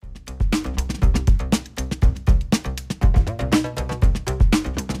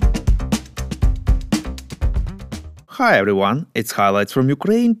Hi everyone, it's Highlights from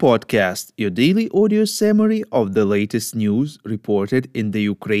Ukraine podcast, your daily audio summary of the latest news reported in the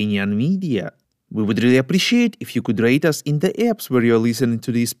Ukrainian media. We would really appreciate if you could rate us in the apps where you're listening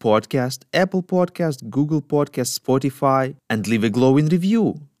to this podcast, Apple Podcast, Google Podcast, Spotify, and leave a glowing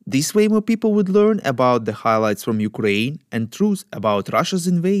review. This way more people would learn about the highlights from Ukraine and truth about Russia's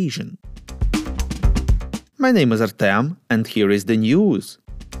invasion. My name is Artem, and here is the news.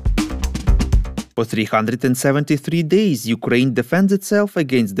 For 373 days, Ukraine defends itself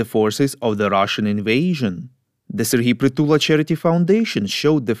against the forces of the Russian invasion. The Serhiy Prytula Charity Foundation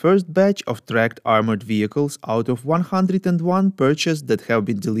showed the first batch of tracked armored vehicles out of 101 purchased that have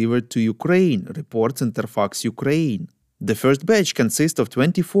been delivered to Ukraine, reports Interfax Ukraine. The first batch consists of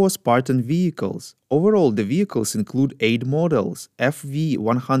 24 Spartan vehicles. Overall, the vehicles include 8 models: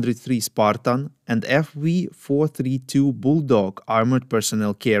 FV-103 Spartan and FV-432 Bulldog armored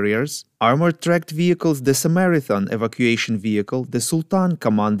personnel carriers, armored tracked vehicles, the Samaritan evacuation vehicle, the Sultan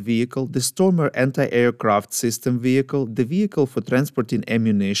command vehicle, the Stormer anti-aircraft system vehicle, the vehicle for transporting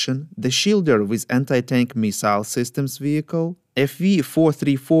ammunition, the Shielder with anti-tank missile systems vehicle,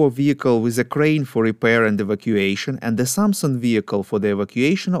 FV-434 vehicle with a crane for repair and evacuation, and the Samson vehicle for the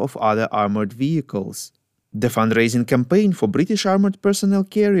evacuation of other armored vehicles. The fundraising campaign for British armored personnel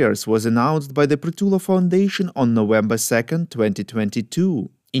carriers was announced by the Prytula Foundation on November 2, 2022.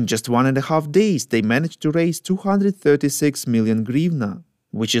 In just 1.5 days, they managed to raise 236 million hryvnia,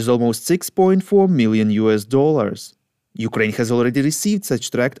 which is almost $6.4 million. Ukraine has already received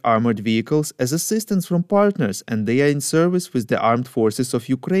such tracked armored vehicles as assistance from partners, and they are in service with the armed forces of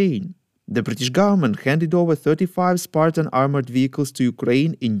Ukraine. The British government handed over 35 Spartan armored vehicles to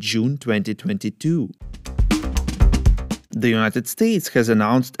Ukraine in June 2022. The United States has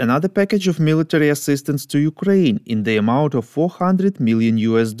announced another package of military assistance to Ukraine in the amount of $400 million,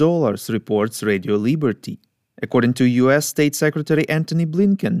 reports Radio Liberty. According to U.S. State Secretary Antony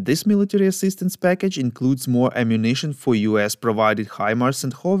Blinken, this military assistance package includes more ammunition for U.S.-provided HIMARS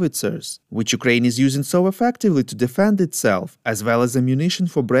and howitzers, which Ukraine is using so effectively to defend itself, as well as ammunition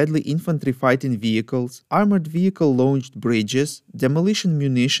for Bradley infantry fighting vehicles, armored vehicle-launched bridges, demolition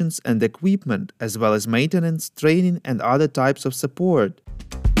munitions and equipment, as well as maintenance, training and other types of support.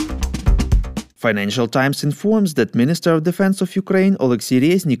 Financial Times informs that Minister of Defense of Ukraine Oleksiy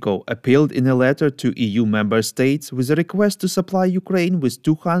Reznikov appealed in a letter to EU member states with a request to supply Ukraine with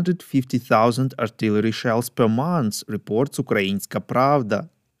 250,000 artillery shells per month, reports Ukrainska Pravda.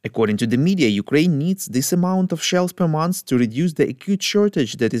 According to the media, Ukraine needs this amount of shells per month to reduce the acute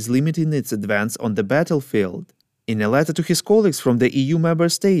shortage that is limiting its advance on the battlefield. In a letter to his colleagues from the EU member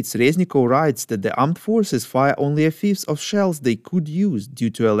states, Reznikov writes that the armed forces fire only a fifth of shells they could use due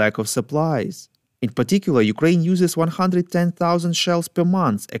to a lack of supplies. In particular, Ukraine uses 110,000 shells per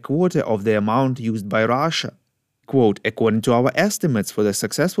month, a quarter of the amount used by Russia. Quote, according to our estimates for the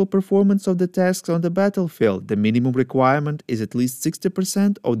successful performance of the tasks on the battlefield, the minimum requirement is at least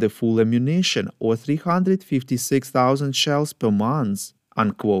 60% of the full ammunition, or 356,000 shells per month,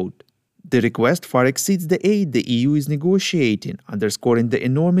 unquote. The request far exceeds the aid the EU is negotiating, underscoring the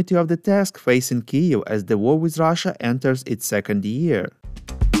enormity of the task facing Kyiv as the war with Russia enters its second year.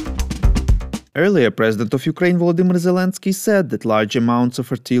 Earlier, President of Ukraine Volodymyr Zelensky said that large amounts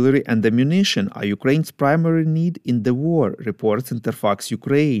of artillery and ammunition are Ukraine's primary need in the war, reports Interfax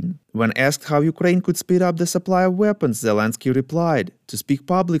Ukraine. When asked how Ukraine could speed up the supply of weapons, Zelensky replied, "To speak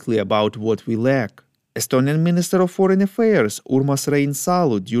publicly about what we lack." Estonian Minister of Foreign Affairs Urmas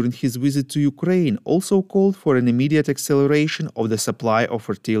Reinsalu, during his visit to Ukraine, also called for an immediate acceleration of the supply of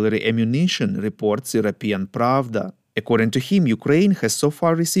artillery ammunition, reports European Pravda. According to him, Ukraine has so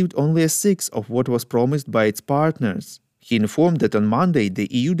far received only a sixth of what was promised by its partners. He informed that on Monday, the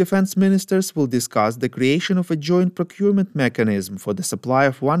EU defense ministers will discuss the creation of a joint procurement mechanism for the supply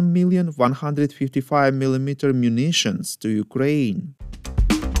of 1,155mm munitions to Ukraine.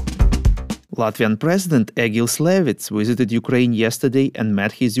 Latvian President Egils Levits visited Ukraine yesterday and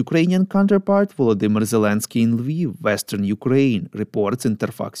met his Ukrainian counterpart Volodymyr Zelensky in Lviv, western Ukraine, reports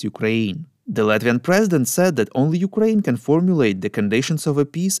Interfax Ukraine. The Latvian president said that only Ukraine can formulate the conditions of a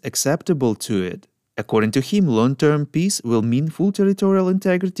peace acceptable to it. According to him, long-term peace will mean full territorial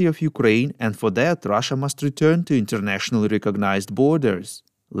integrity of Ukraine, and for that, Russia must return to internationally recognized borders.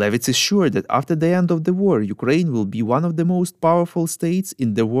 Levits is sure that after the end of the war, Ukraine will be one of the most powerful states in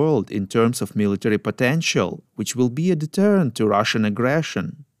the world in terms of military potential, which will be a deterrent to Russian aggression.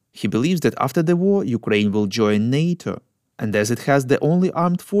 He believes that after the war, Ukraine will join NATO. And as it has the only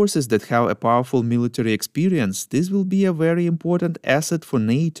armed forces that have a powerful military experience, this will be a very important asset for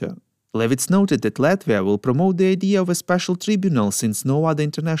NATO. Levits noted that Latvia will promote the idea of a special tribunal since no other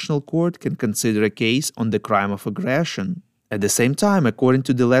international court can consider a case on the crime of aggression. At the same time, according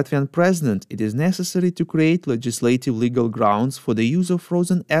to the Latvian president, it is necessary to create legislative legal grounds for the use of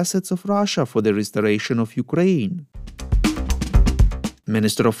frozen assets of Russia for the restoration of Ukraine.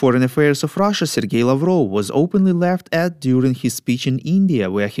 Minister of Foreign Affairs of Russia Sergei Lavrov was openly laughed at during his speech in India,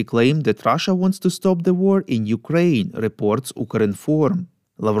 where he claimed that Russia wants to stop the war in Ukraine, reports Ukrinform.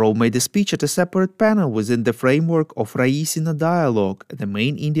 Lavrov made a speech at a separate panel within the framework of Raisina Dialogue, the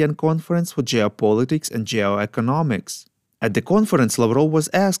main Indian conference for geopolitics and geoeconomics. At the conference, Lavrov was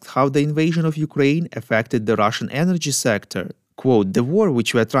asked how the invasion of Ukraine affected the Russian energy sector. Quote, "The war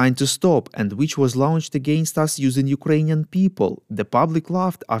which we are trying to stop and which was launched against us using Ukrainian people." The public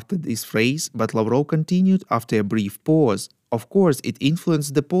laughed after this phrase, but Lavrov continued after a brief pause. Of course, it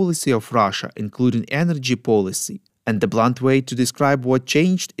influenced the policy of Russia, including energy policy. And the blunt way to describe what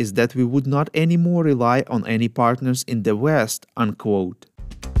changed is that we would not anymore rely on any partners in the West, unquote.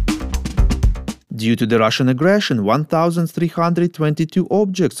 Due to the Russian aggression, 1,322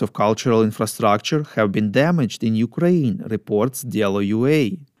 objects of cultural infrastructure have been damaged in Ukraine, reports Dielo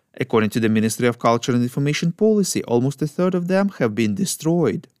UA. According to the Ministry of Culture and Information Policy, almost a third of them have been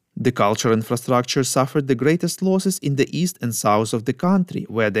destroyed. The cultural infrastructure suffered the greatest losses in the east and south of the country,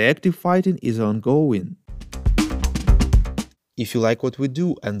 where the active fighting is ongoing. If you like what we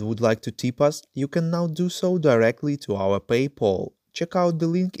do and would like to tip us, you can now do so directly to our PayPal. Check out the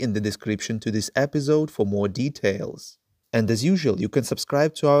link in the description to this episode for more details. And as usual, you can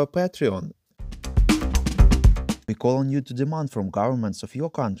subscribe to our Patreon. We call on you to demand from governments of your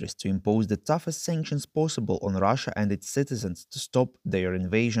countries to impose the toughest sanctions possible on Russia and its citizens to stop their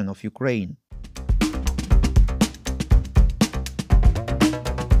invasion of Ukraine.